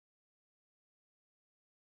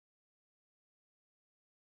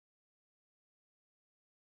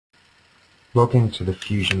Log into the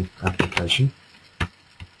Fusion application.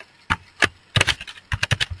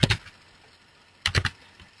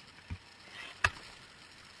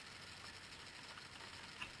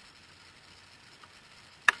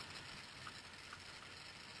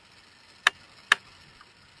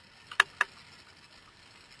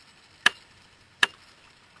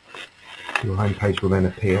 Your home page will then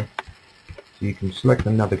appear. So you can select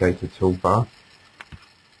the Navigator toolbar,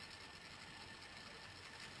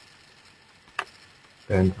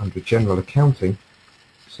 then under General Accounting,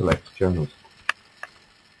 select Journals.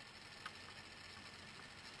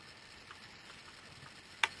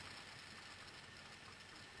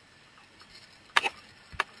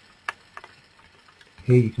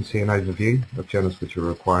 Here you can see an overview of journals which are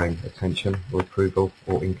requiring attention or approval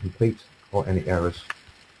or incomplete or any errors.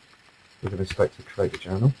 We're going to select to create a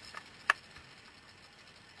journal.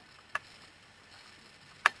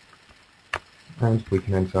 And we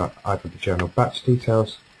can enter either the journal batch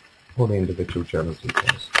details or the individual journal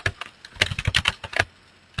details.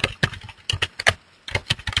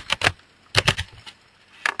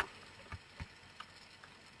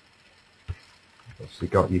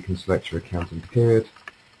 You can select your accounting period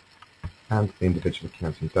and the individual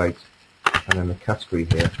accounting date, and then the category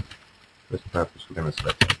here. For this purpose, we're going to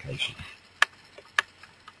select location.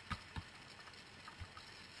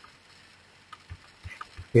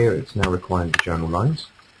 Here it's now requiring the journal lines.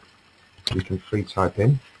 We can free type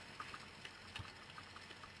in,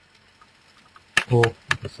 or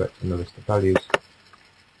we can select from the list of values.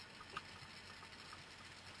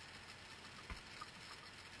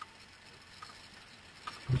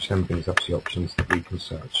 Which then brings up the options that we can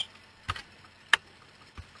search.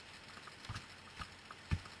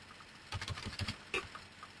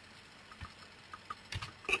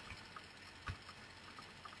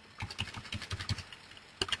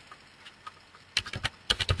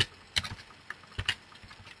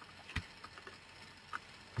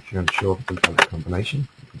 If you're unsure of the valid combination,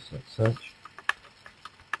 you can select search.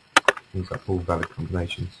 Brings up all valid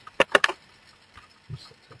combinations.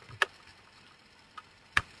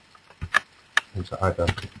 Enter either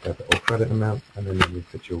debit or credit amount and then the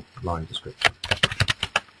individual line description.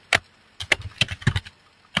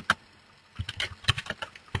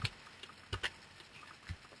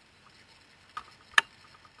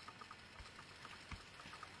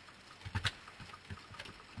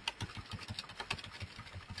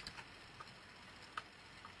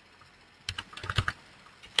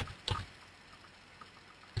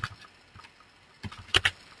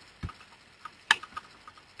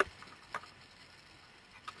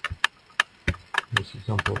 This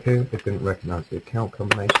example here, it didn't recognise the account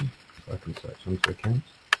combination, so I can search onto accounts.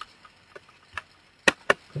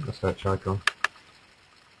 Click the search icon.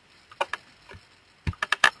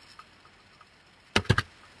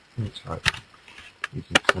 And type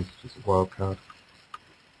using percentages of wildcard.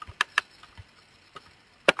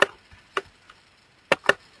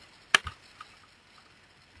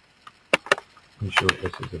 Ensure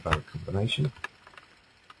this is a valid combination.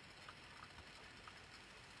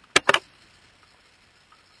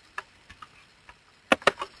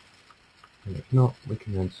 And if not, we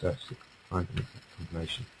can then search to find an exact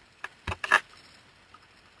combination.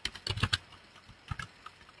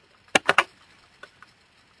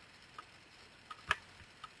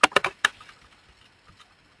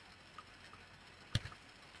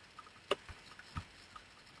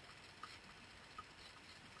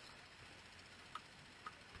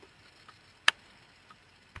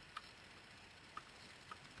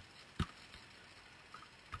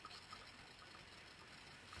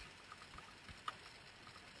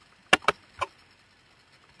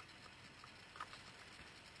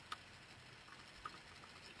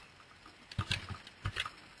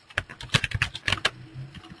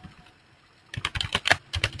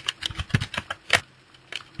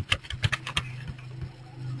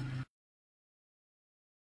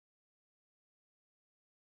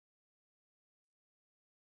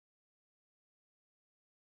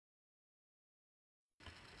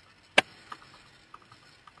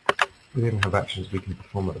 We then have actions we can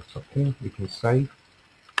perform at the top here. We can save,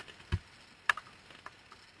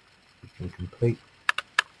 we can complete,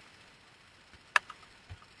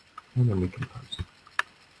 and then we can post.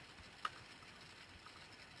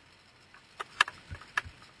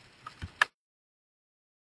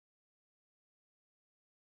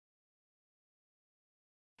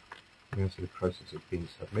 We enter the process of being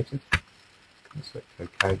submitted, and select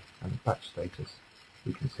OK, and the batch status,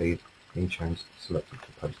 we can see it's being changed to selected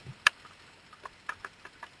for posting.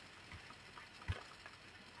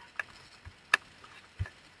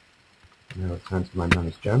 Now return to my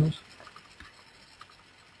managed journals.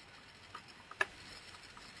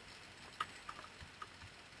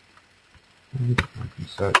 And I can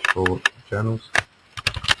search for journals.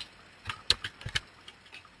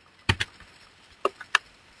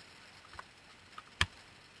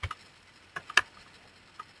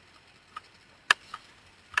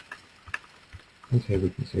 And here we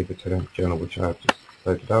can see the journal which I have just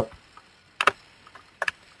loaded up.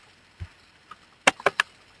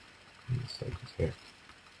 And the status here.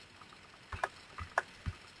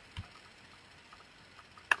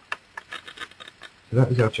 So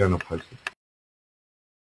that is our journal posted.